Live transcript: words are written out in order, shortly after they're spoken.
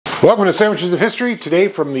Welcome to Sandwiches of History. Today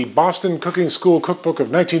from the Boston Cooking School Cookbook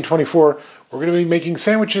of 1924, we're going to be making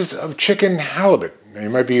sandwiches of chicken halibut. Now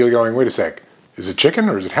you might be going, wait a sec, is it chicken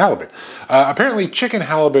or is it halibut? Apparently chicken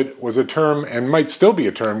halibut was a term, and might still be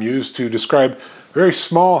a term, used to describe very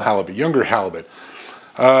small halibut, younger halibut.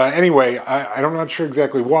 Anyway, I'm not sure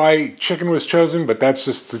exactly why chicken was chosen, but that's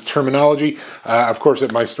just the terminology. Of course,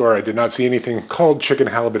 at my store, I did not see anything called chicken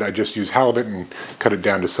halibut. I just used halibut and cut it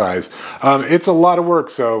down to size. It's a lot of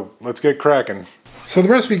work, so let's get cracking. So the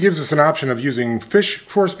recipe gives us an option of using fish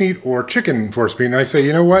force meat or chicken force meat, and I say,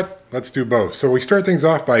 you know what? Let's do both. So we start things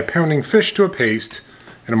off by pounding fish to a paste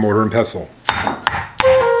in a mortar and pestle.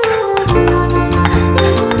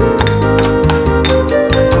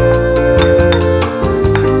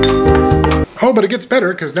 Oh, but it gets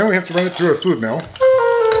better because now we have to run it through a food mill.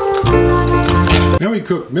 Now we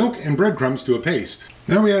cook milk and breadcrumbs to a paste.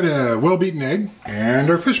 Now we add a well-beaten egg and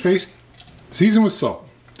our fish paste, seasoned with salt.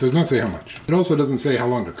 It does not say how much. It also doesn't say how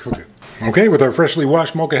long to cook it. Okay, with our freshly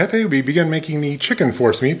washed molcajete, we begin making the chicken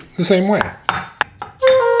force meat the same way.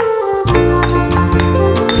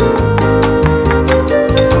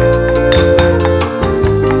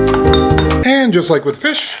 And just like with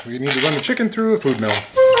fish, we need to run the chicken through a food mill.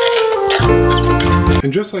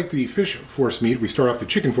 And just like the fish force meat, we start off the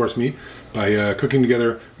chicken force meat by cooking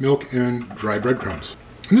together milk and dry breadcrumbs.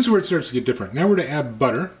 And this is where it starts to get different. Now we're to add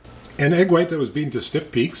butter, an egg white that was beaten to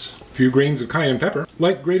stiff peaks, a few grains of cayenne pepper,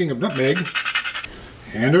 light grating of nutmeg,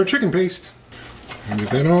 and our chicken paste. And get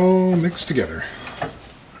that all mixed together.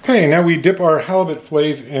 Okay, now we dip our halibut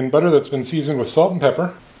fillets in butter that's been seasoned with salt and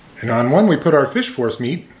pepper. And on one we put our fish force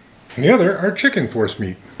meat, and the other our chicken force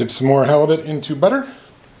meat. Dip some more halibut into butter.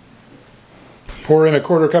 Pour in a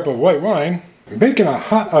quarter cup of white wine, and bake in a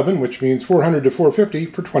hot oven, which means 400 to 450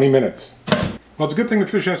 for 20 minutes. Well, it's a good thing the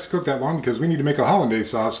fish has to cook that long because we need to make a hollandaise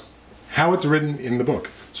sauce, how it's written in the book.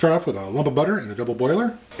 Start off with a lump of butter in a double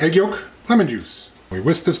boiler, egg yolk, lemon juice. We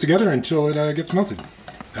whisk this together until it gets melted.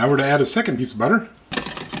 Now we're to add a second piece of butter,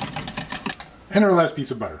 and our last piece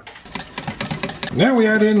of butter. Now we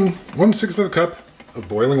add in 1/6 of a cup of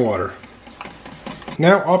boiling water.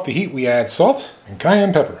 Now off the heat we add salt and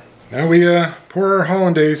cayenne pepper. Now we pour our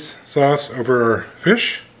hollandaise sauce over our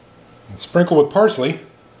fish and sprinkle with parsley.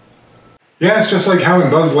 Yeah, it's just like how in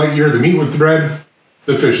Buzz Lightyear the meat was the bread,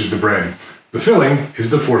 the fish is the bread. The filling is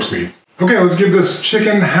the force meat. Okay, let's give this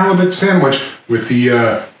chicken halibut sandwich with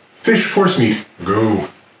the fish force meat a go.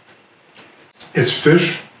 It's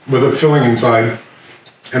fish with a filling inside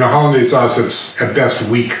and a hollandaise sauce that's at best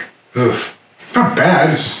weak. Ugh. It's not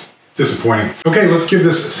bad, it's just disappointing. Okay, let's give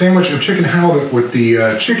this sandwich of chicken halibut with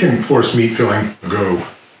the chicken force meat filling a go.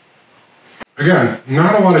 Again,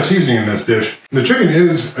 not a lot of seasoning in this dish. The chicken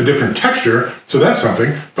is a different texture, so that's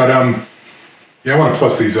something, but yeah, I want to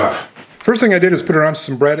plus these up. First thing I did is put it on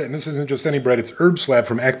some bread, and this isn't just any bread, it's herb slab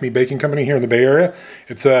from Acme Baking Company here in the Bay Area.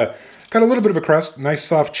 It's got a little bit of a crust, nice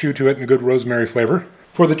soft chew to it, and a good rosemary flavor.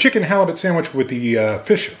 For the chicken halibut sandwich with the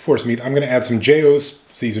fish force meat, I'm going to add some J.O.'s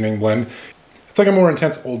seasoning blend. It's like a more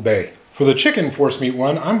intense Old Bay. For the chicken force meat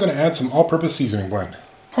one, I'm going to add some all-purpose seasoning blend.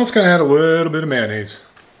 I'm also going to add a little bit of mayonnaise.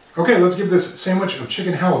 Okay, let's give this sandwich of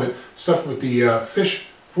chicken halibut stuffed with the fish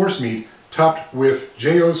force meat, topped with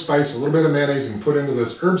J.O. spice, a little bit of mayonnaise, and put into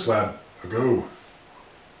this herb slab a go.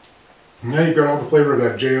 And now you've got all the flavor of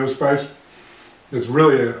that J.O. spice. It's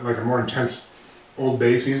really like a more intense Old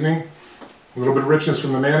Bay seasoning. A little bit of richness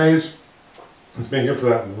from the mayonnaise. It's making up for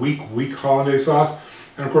that weak hollandaise sauce.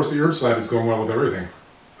 And of course the herb slab is going well with everything.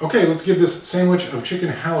 Okay, let's give this sandwich of chicken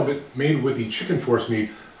halibut made with the chicken force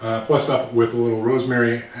meat plussed up with a little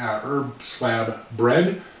rosemary herb slab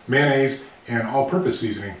bread, mayonnaise, and all-purpose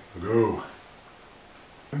seasoning a go.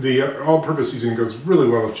 The all-purpose seasoning goes really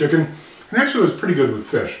well with chicken, and actually it was pretty good with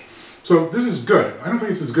fish. So this is good. I don't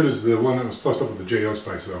think it's as good as the one that was plussed up with the J.O.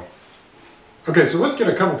 spice though. Okay, so let's get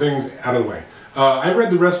a couple things out of the way. I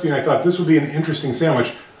read the recipe and I thought this would be an interesting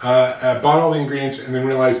sandwich. I bought all the ingredients and then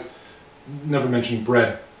realized, never mentioned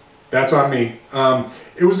bread. That's on me.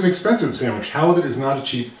 It was an expensive sandwich. Halibut is not a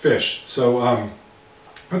cheap fish, so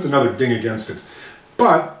that's another ding against it.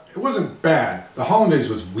 But it wasn't bad. The hollandaise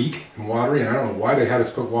was weak and watery, and I don't know why they had us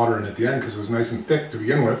put water in at the end because it was nice and thick to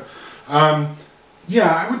begin with.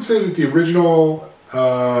 Yeah, I would say that the original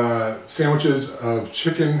sandwiches of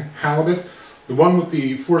chicken halibut, the one with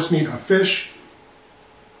the force meat of fish,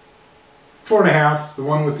 4.5. The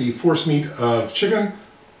one with the force meat of chicken,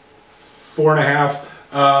 4.5.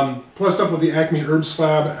 Plussed up with the Acme herb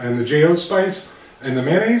slab and the J.O. spice and the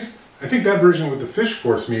mayonnaise. I think that version with the fish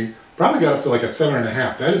force meat probably got up to like a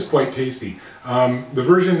 7.5. That is quite tasty. The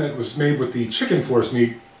version that was made with the chicken force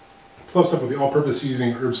meat, plussed up with the all-purpose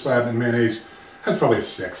seasoning, herb slab, and mayonnaise, That's probably a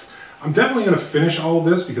 6. I'm definitely going to finish all of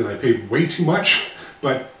this because I paid way too much.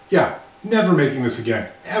 But yeah, never making this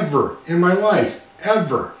again. Ever in my life.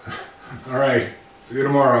 Ever. All right. See you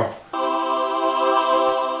tomorrow.